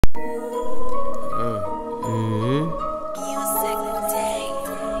It's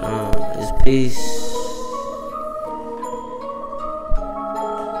peace.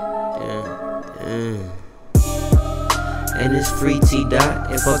 And it's free T-Dot.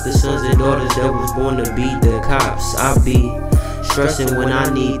 And fuck the sons and daughters that was born to be the cops. I be stressing when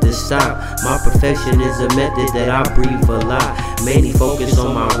I need to stop. My perfection is a method that I breathe a lot. Mainly focus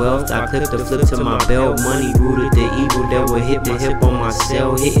on my wealth. I clip the flip to my belt. Money rooted the evil that will hit my hip on my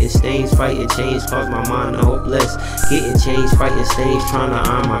cell. Hitting stains, fighting change, cause my mind hopeless. Getting change, fighting stains, trying to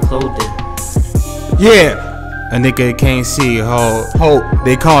iron my clothing. Yeah. A nigga can't see hope.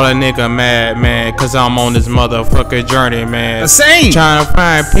 They call a nigga madman, cause I'm on this motherfucker journey, man. Insane. Trying to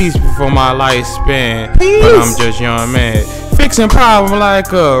find peace before my life span. But I'm just young man. Fixing problem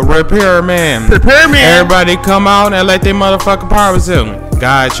like a repairman. Everybody come out and let their motherfucking problems in.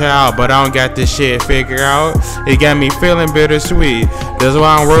 God child, but I don't got this shit figured out. It got me feeling bittersweet. That's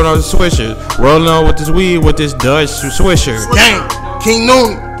why I'm rolling on the swishers. Rolling on with this weed with this Dutch swisher. Gang, King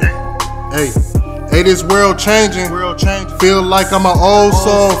Nooney. Hey, this world changing. Feel like I'm an old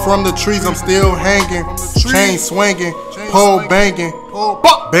soul. From the trees I'm still hanging. Chain swinging, pole banging.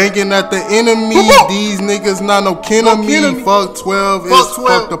 Banging at the enemy. These niggas not no kin of me. Fuck 12, it's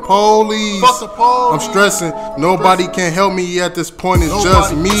fuck the police. I'm stressing, nobody can help me at this point. It's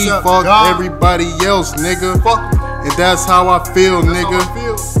just me. Fuck everybody else, nigga. And that's how I feel,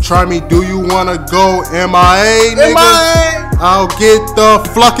 nigga. Try me, do you wanna go MIA, nigga? I'll get the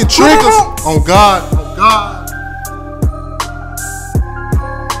fucking triggers. On God.